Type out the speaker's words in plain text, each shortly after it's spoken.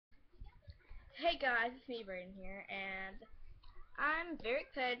Hey guys, it's me, Brayden here, and I'm very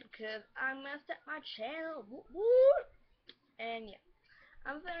excited because I'm gonna start my channel. Woo woo! And yeah,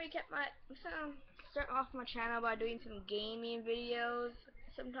 I'm gonna start off my channel by doing some gaming videos.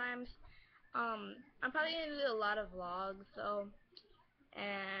 Sometimes, I'm probably gonna do a lot of vlogs,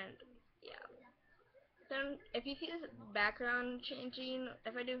 and yeah. Then if you see this background changing,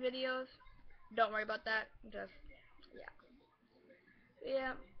 if I do videos, don't worry about that. Just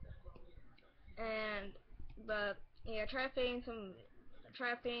yeah. And but yeah, try to find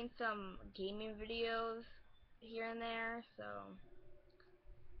some gaming videos here and there. So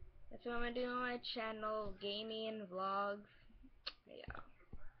that's what I'm gonna do on my channel, gaming vlogs. Yeah,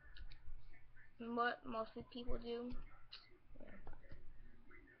 and what mostly people do. Yeah.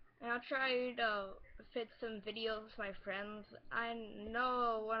 And I'll try to fit some videos with my friends. I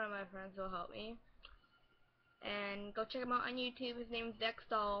know one of my friends will help me. And go check him out on YouTube. His name's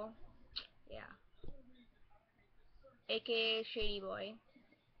Dexdoll. Yeah, aka Shady Boy.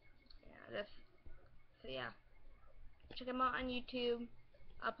 Yeah, that's so yeah. Check him out on YouTube.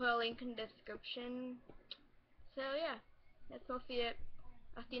 I'll put a link in the description. So yeah, that's mostly it.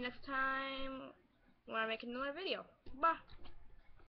 I'll see you next time when I make another video. Bye!